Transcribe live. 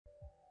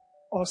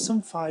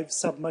Awesome 5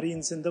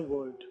 submarines in the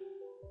world.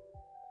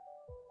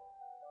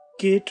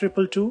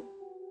 K-222,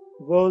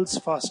 world's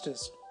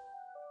fastest.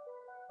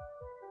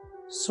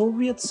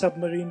 Soviet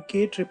submarine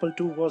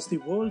K-222 was the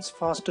world's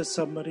fastest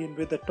submarine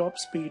with a top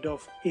speed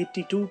of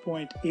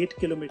 82.8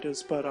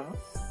 km per hour.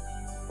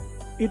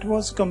 It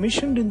was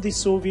commissioned in the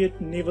Soviet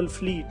naval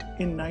fleet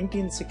in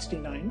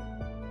 1969.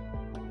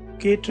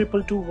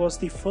 K-222 was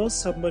the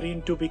first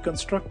submarine to be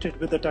constructed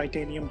with a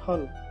titanium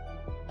hull.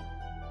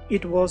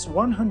 It was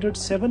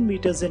 107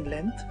 meters in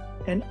length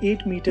and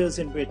 8 meters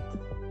in width.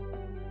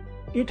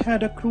 It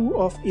had a crew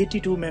of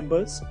 82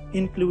 members,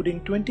 including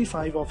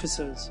 25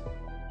 officers.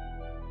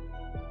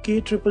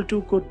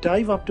 K-222 could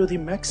dive up to the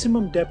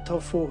maximum depth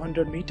of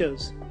 400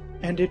 meters,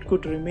 and it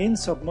could remain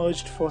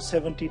submerged for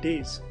 70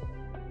 days.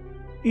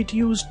 It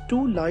used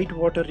 2 light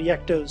water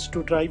reactors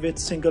to drive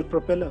its single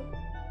propeller.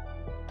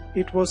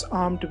 It was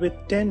armed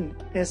with 10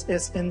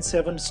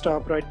 SSN-7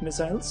 Starbright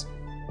missiles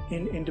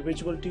in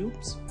individual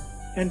tubes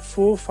and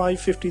 4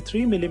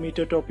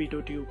 553mm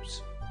torpedo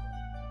tubes.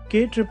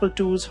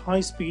 K-222's high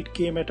speed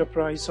came at a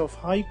price of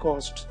high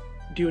costs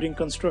during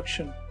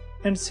construction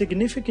and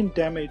significant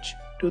damage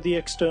to the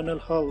external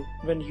hull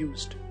when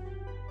used.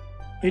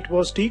 It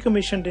was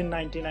decommissioned in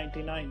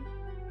 1999.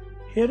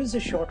 Here is a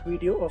short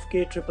video of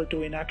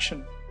K-222 in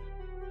action.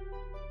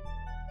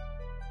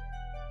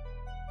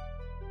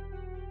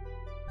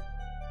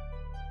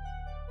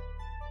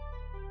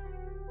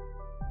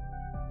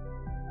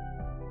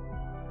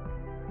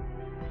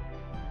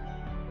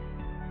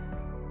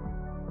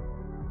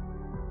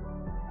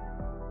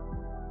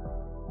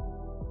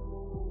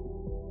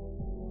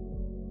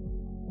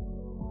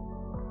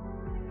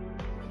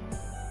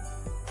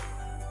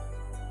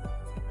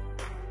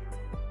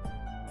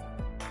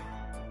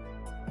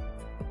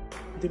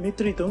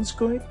 Dimitry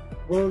Donskoi,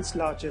 world's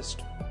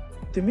largest.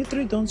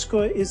 Dimitry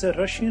Donskoi is a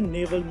Russian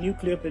naval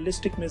nuclear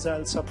ballistic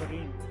missile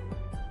submarine.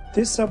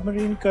 This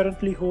submarine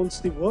currently holds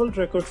the world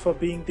record for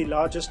being the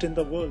largest in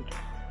the world.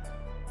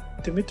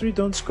 Dimitry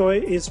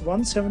Donskoi is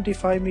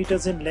 175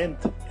 meters in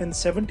length and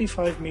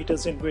 75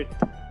 meters in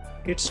width.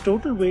 Its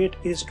total weight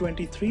is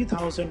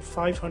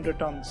 23,500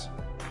 tons.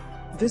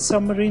 This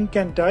submarine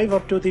can dive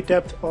up to the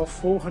depth of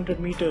 400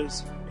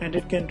 meters and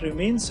it can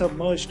remain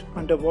submerged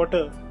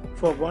underwater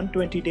for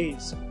 120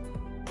 days.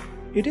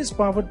 It is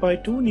powered by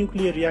 2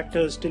 nuclear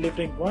reactors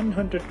delivering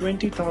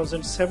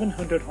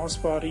 120,700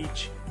 horsepower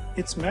each.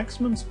 Its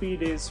maximum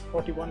speed is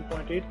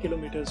 41.8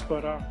 km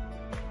per hour.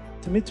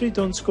 Dimitry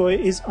Donskoi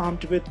is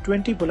armed with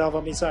 20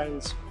 Bulava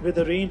missiles with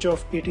a range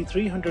of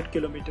 8,300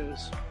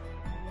 km.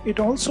 It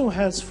also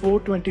has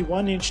 4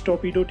 21-inch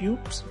torpedo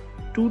tubes,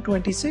 2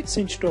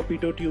 26-inch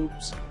torpedo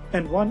tubes,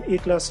 and 1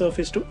 Ekla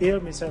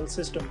surface-to-air missile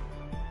system.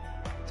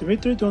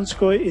 Dimitry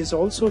Donskoi is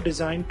also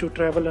designed to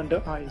travel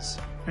under ice,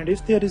 and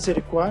if there is a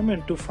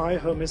requirement to fire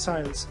her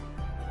missiles,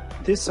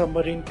 this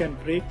submarine can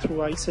break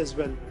through ice as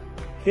well.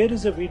 Here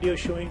is a video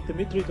showing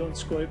Dimitry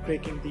Donskoi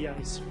breaking the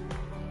ice.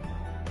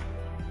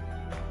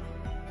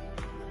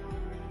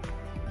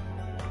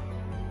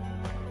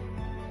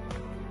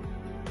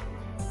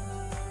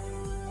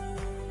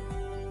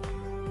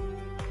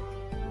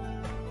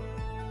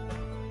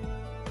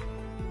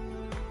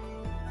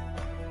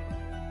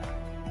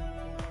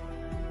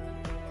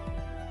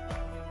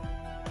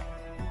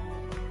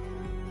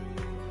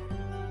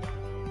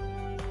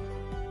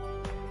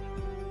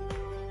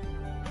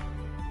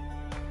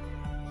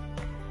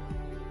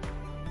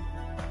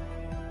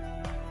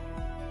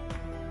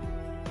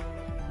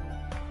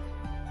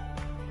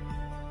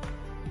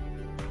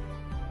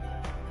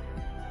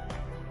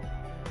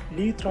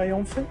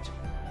 Triomphant,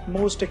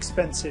 most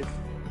expensive.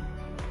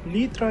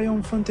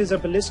 Triomphant is a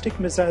ballistic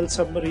missile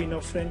submarine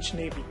of French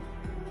Navy.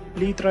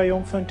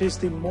 Triomphant is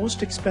the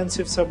most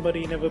expensive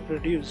submarine ever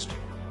produced,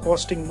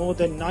 costing more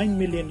than 9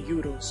 million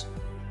euros.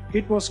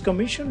 It was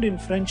commissioned in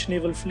French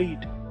naval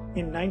fleet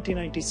in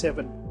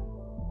 1997.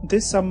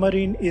 This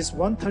submarine is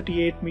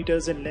 138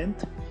 meters in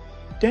length,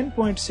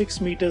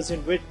 10.6 meters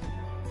in width,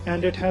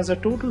 and it has a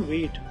total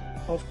weight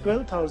of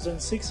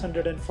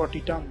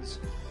 12,640 tons.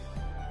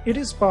 It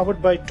is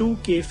powered by 2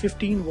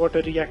 K-15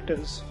 water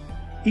reactors,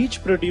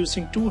 each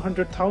producing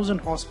 200,000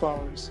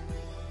 horsepower.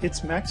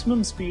 Its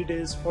maximum speed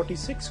is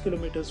 46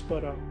 km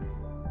per hour.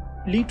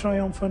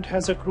 Triomphant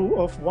has a crew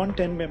of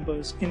 110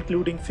 members,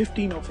 including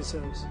 15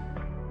 officers.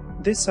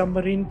 This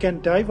submarine can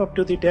dive up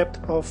to the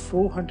depth of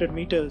 400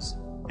 meters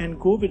and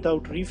go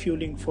without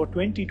refueling for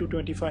 20 to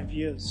 25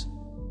 years.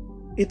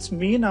 Its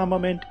main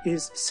armament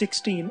is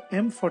 16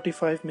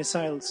 M45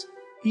 missiles,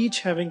 each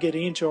having a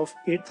range of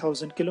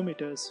 8,000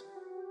 kilometers.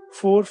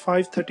 4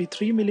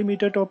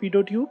 533mm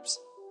torpedo tubes,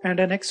 and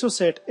an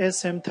Exocet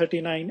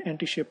SM-39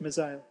 anti-ship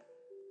missile.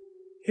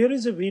 Here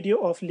is a video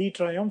of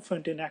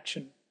Triomphant in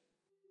action.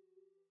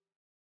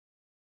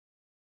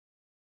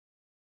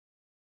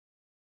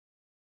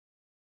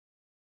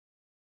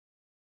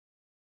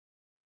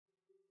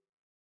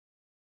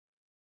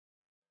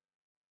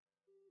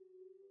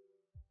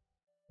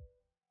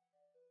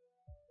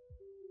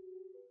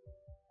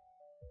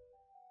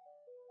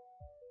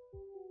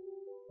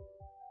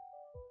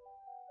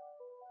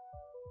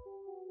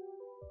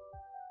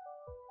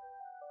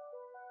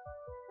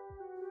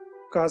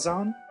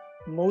 Kazan,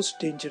 most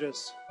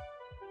dangerous.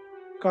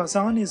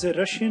 Kazan is a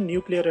Russian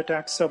nuclear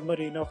attack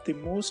submarine of the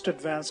most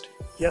advanced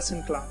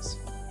Yasen class.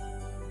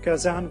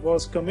 Kazan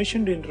was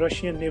commissioned in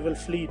Russian naval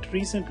fleet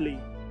recently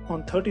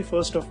on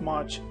 31st of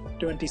March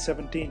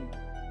 2017.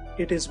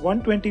 It is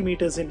 120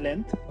 meters in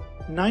length,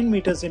 9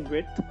 meters in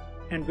width,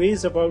 and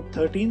weighs about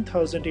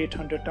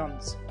 13,800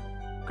 tons.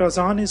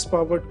 Kazan is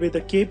powered with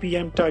a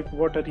KPM type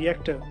water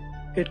reactor.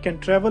 It can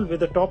travel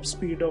with a top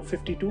speed of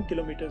 52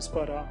 kilometers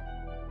per hour.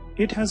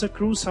 It has a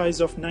crew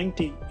size of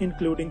 90,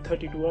 including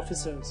 32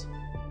 officers.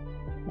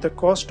 The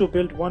cost to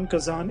build one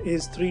Kazan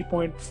is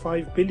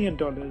 $3.5 billion.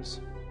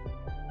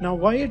 Now,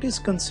 why it is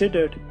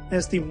considered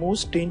as the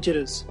most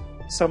dangerous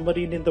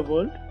submarine in the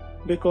world?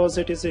 Because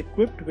it is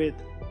equipped with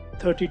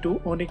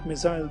 32 Onyx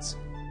missiles,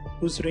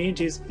 whose range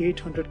is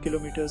 800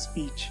 kilometers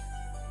each,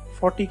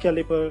 40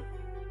 caliber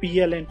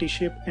PL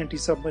anti-ship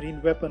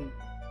anti-submarine weapon,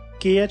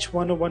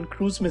 KH-101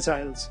 cruise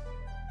missiles,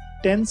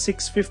 10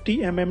 650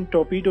 mm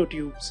torpedo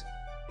tubes.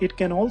 It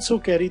can also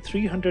carry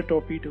 300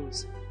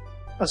 torpedoes,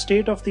 a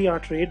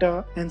state-of-the-art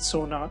radar and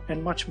sonar,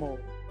 and much more.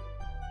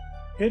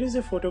 Here is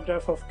a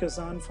photograph of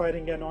Kazan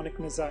firing an Onyx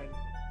missile.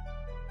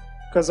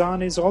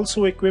 Kazan is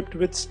also equipped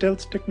with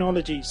stealth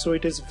technology, so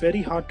it is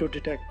very hard to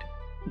detect.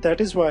 That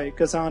is why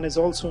Kazan is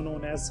also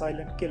known as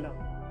Silent Killer.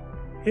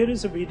 Here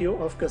is a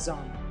video of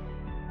Kazan.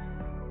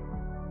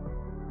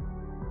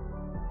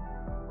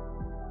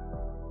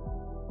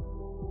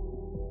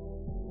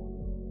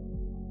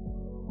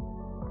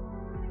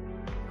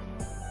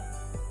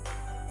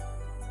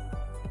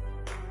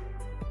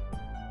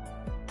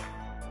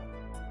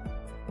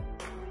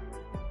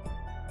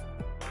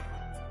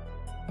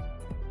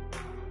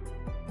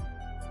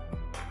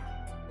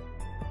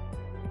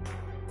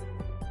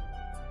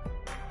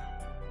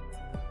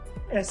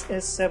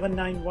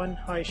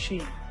 SS-791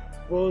 Shih,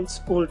 world's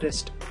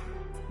oldest.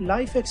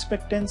 Life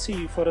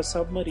expectancy for a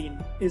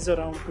submarine is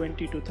around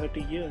 20 to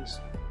 30 years.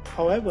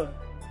 However,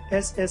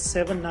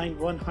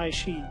 SS-791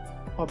 Shih,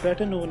 or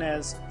better known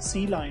as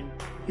Sea Lion,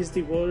 is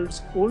the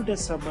world's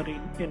oldest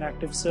submarine in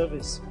active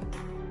service.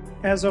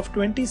 As of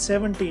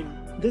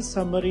 2017, this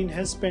submarine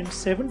has spent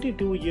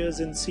 72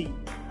 years in sea,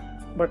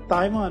 but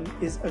Taiwan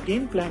is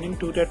again planning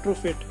to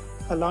retrofit,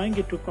 allowing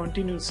it to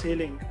continue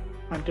sailing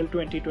until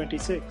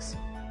 2026.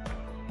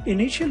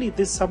 Initially,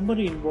 this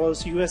submarine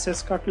was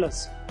USS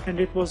Cutlass, and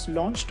it was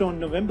launched on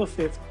November 5,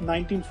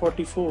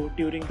 1944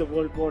 during the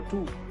World War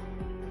II.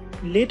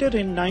 Later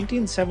in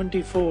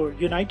 1974,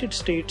 United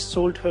States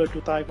sold her to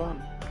Taiwan.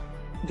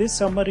 This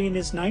submarine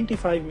is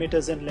 95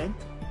 meters in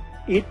length,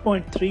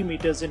 8.3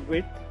 meters in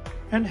width,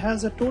 and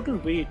has a total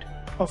weight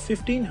of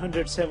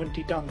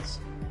 1,570 tons.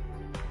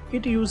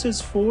 It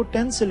uses 4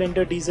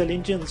 10-cylinder diesel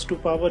engines to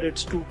power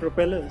its 2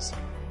 propellers,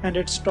 and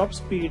its top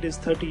speed is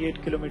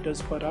 38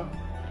 kilometers per hour.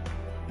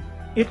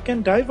 It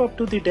can dive up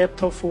to the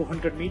depth of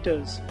 400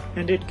 meters,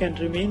 and it can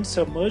remain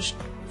submerged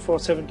for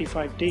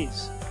 75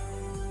 days.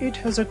 It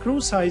has a crew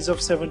size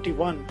of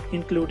 71,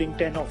 including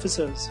 10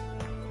 officers.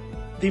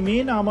 The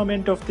main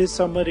armament of this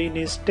submarine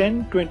is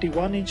 10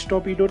 21-inch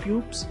torpedo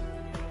tubes,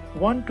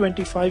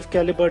 125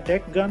 caliber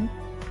deck gun,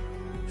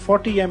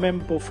 40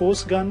 mm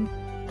Bofors gun,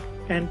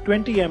 and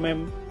 20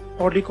 mm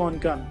Oerlikon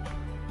gun.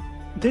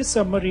 This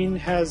submarine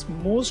has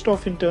most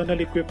of internal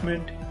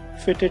equipment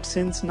fitted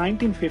since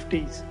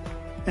 1950s,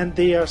 and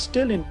they are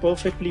still in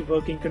perfectly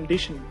working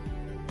condition,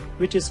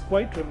 which is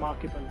quite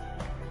remarkable.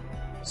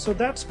 So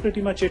that's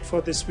pretty much it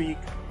for this week.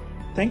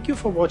 Thank you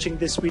for watching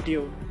this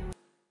video.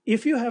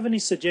 If you have any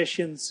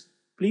suggestions,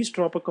 please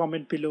drop a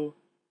comment below.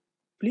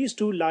 Please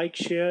do like,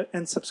 share,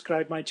 and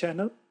subscribe my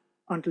channel.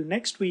 Until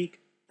next week,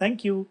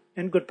 thank you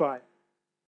and goodbye.